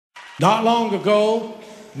Not long ago,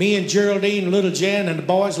 me and Geraldine, little Jan, and the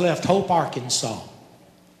boys left Hope, Arkansas.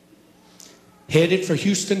 Headed for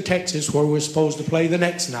Houston, Texas, where we're supposed to play the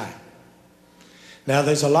next night. Now,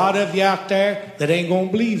 there's a lot of you out there that ain't going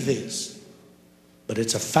to believe this, but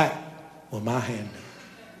it's a fact with my hand up.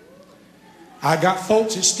 I got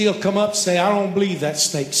folks that still come up and say, I don't believe that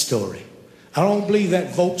snake story. I don't believe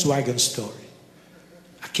that Volkswagen story.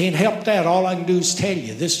 I can't help that. All I can do is tell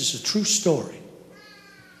you this is a true story.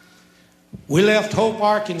 We left Hope,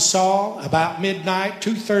 Arkansas about midnight,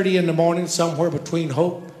 2:30 in the morning, somewhere between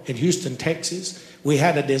Hope and Houston, Texas. We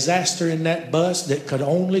had a disaster in that bus that could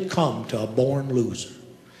only come to a born loser.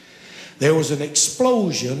 There was an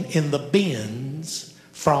explosion in the bins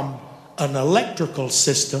from an electrical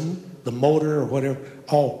system, the motor or whatever,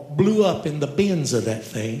 all blew up in the bins of that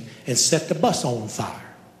thing and set the bus on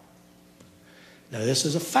fire. Now this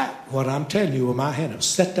is a fact, what I'm telling you with my hand up.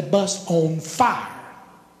 Set the bus on fire.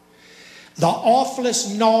 The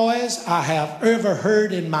awfulest noise I have ever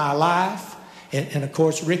heard in my life. And of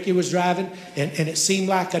course, Ricky was driving, and it seemed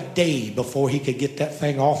like a day before he could get that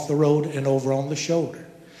thing off the road and over on the shoulder.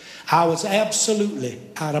 I was absolutely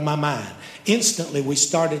out of my mind. Instantly, we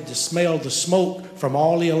started to smell the smoke from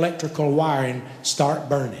all the electrical wiring start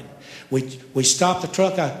burning. We stopped the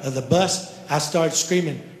truck of the bus. I started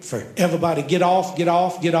screaming for everybody, get off, get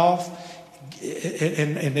off, get off.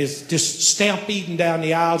 And it's just stampeding down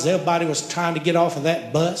the aisles. Everybody was trying to get off of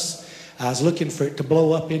that bus. I was looking for it to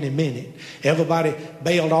blow up any minute. Everybody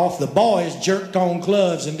bailed off. The boys jerked on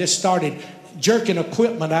gloves and just started jerking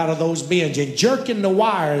equipment out of those bins and jerking the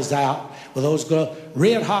wires out with those gloves,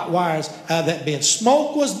 red hot wires out of that bin.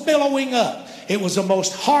 Smoke was billowing up. It was the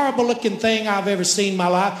most horrible looking thing I've ever seen in my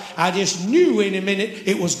life. I just knew any minute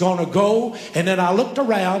it was going to go. And then I looked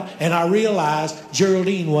around and I realized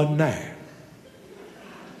Geraldine wasn't there.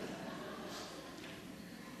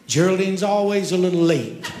 Geraldine's always a little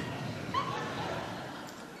late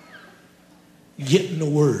getting the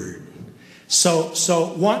word. So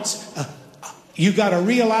once you got to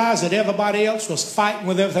realize that everybody else was fighting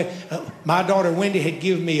with everything. My daughter Wendy had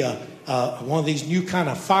given me one of these new kind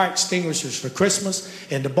of fire extinguishers for Christmas,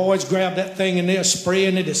 and the boys grabbed that thing and they're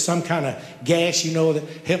spraying it as some kind of gas, you know, that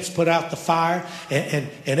helps put out the fire, and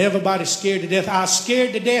everybody's scared to death. I was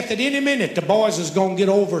scared to death that any minute the boys is going to get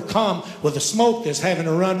overcome with the smoke that's having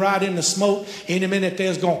to run right in the smoke. Any minute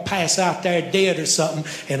they're going to pass out there dead or something,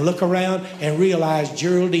 and look around and realize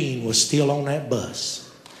Geraldine was still on that bus.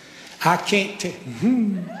 I can't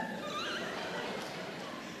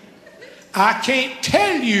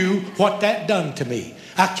tell you what that done to me.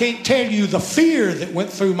 I can't tell you the fear that went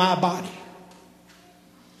through my body.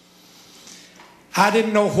 I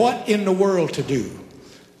didn't know what in the world to do.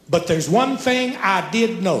 But there's one thing I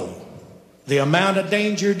did know. The amount of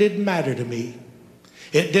danger didn't matter to me.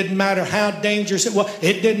 It didn't matter how dangerous it was.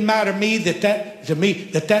 It didn't matter to me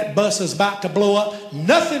that bus was about to blow up.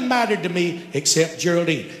 Nothing mattered to me except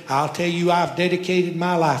Geraldine. I'll tell you, I've dedicated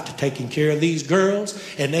my life to taking care of these girls,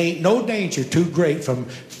 and there ain't no danger too great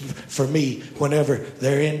for me whenever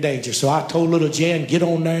they're in danger. So I told little Jan, get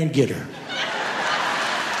on there and get her.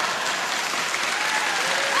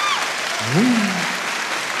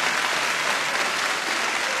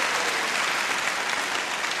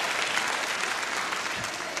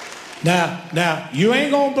 Now, you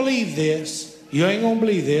ain't going to believe this. You ain't going to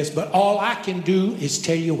believe this, but all I can do is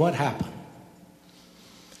tell you what happened.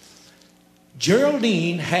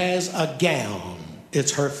 Geraldine has a gown.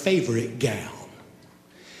 It's her favorite gown.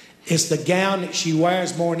 It's the gown that she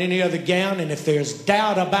wears more than any other gown, and if there's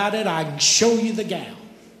doubt about it, I can show you the gown.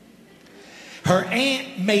 Her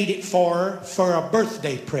aunt made it for her for a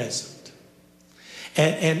birthday present.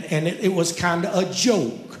 And it was kind of a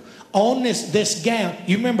joke. On this gown,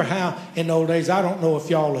 you remember how in the old days, I don't know if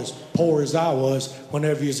y'all as poor as I was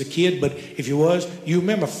whenever you was a kid, but if you was, you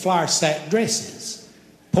remember flour sack dresses.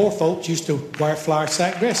 Poor folks used to wear flour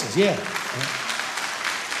sack dresses, yeah.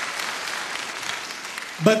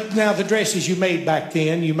 But now the dresses you made back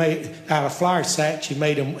then, you made out of flour sacks, you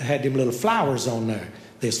made them, had them little flowers on there.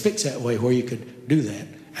 They was fixed that way where you could do that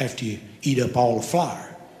after you eat up all the flour.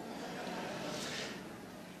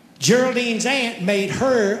 Geraldine's aunt made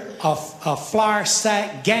her a flour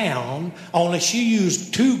sack gown, only she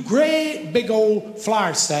used two great big old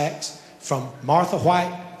flour sacks from Martha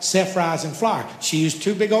White self-rising flour. She used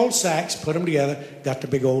two big old sacks, put them together, got the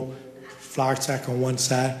big old flour sack on one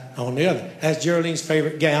side, on the other. That's Geraldine's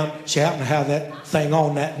favorite gown. She happened to have that thing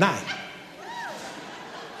on that night.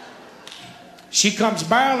 She comes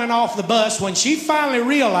barreling off the bus. When she finally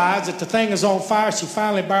realized that the thing is on fire, she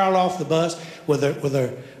finally barreled off the bus with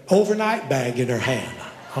her overnight bag in her hand.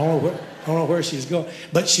 I don't know I don't know where she's going.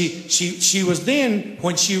 But she was then,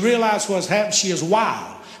 when she realized what was happening, she was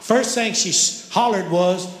wild. First thing she hollered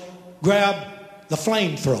was, grab the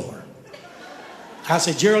flamethrower. I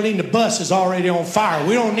said, Geraldine, the bus is already on fire.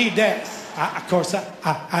 We don't need that. Of course,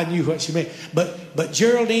 I knew what she meant. But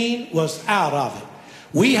Geraldine was out of it.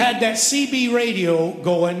 We had that CB radio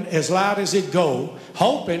going as loud as it go,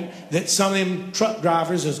 hoping that some of them truck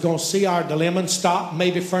drivers is going to see our dilemma and stop and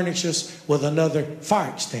maybe furnish us with another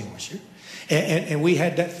fire extinguisher. And we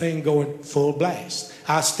had that thing going full blast.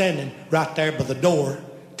 I was standing right there by the door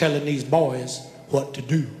telling these boys what to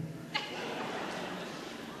do.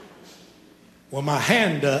 Well, my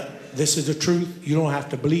hand up, this is the truth. You don't have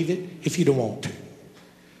to believe it if you don't want to.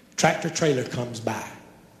 Tractor trailer comes by.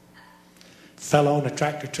 Fellow on the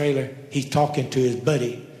tractor trailer, he's talking to his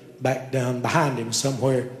buddy back down behind him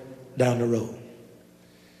somewhere down the road.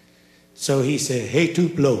 So he said, hey,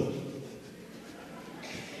 Tupelo.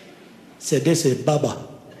 Said, this is Bubba.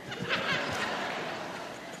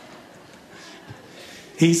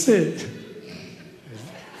 He said,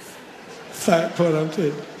 fact what I'm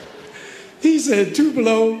saying. He said,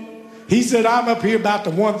 Tupelo, he said, I'm up here about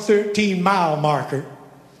the 113-mile marker.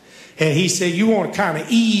 And he said, you want to kind of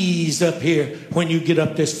ease up here when you get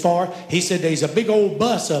up this far. He said, there's a big old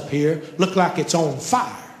bus up here, look like it's on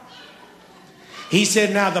fire. He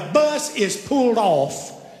said, now the bus is pulled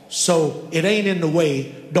off, so it ain't in the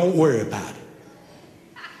way, don't worry about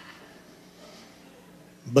it.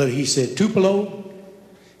 But he said, Tupelo,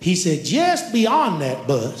 he said, just beyond that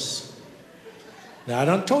bus. Now, I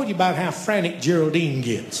done told you about how frantic Geraldine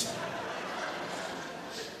gets.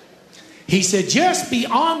 He said, just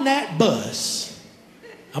beyond that bus,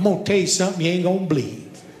 I'm going to tell you something you ain't going to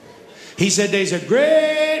believe. He said, there's a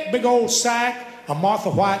great big old sack of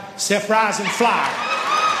Martha White self-rising flour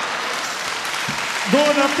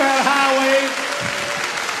going up that highway,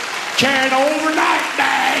 carrying an overnight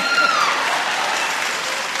bag.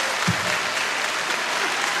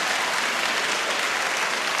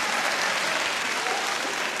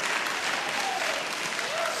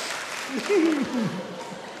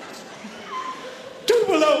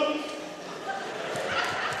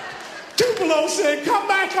 Tupelo said, come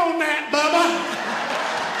back on that, Bubba.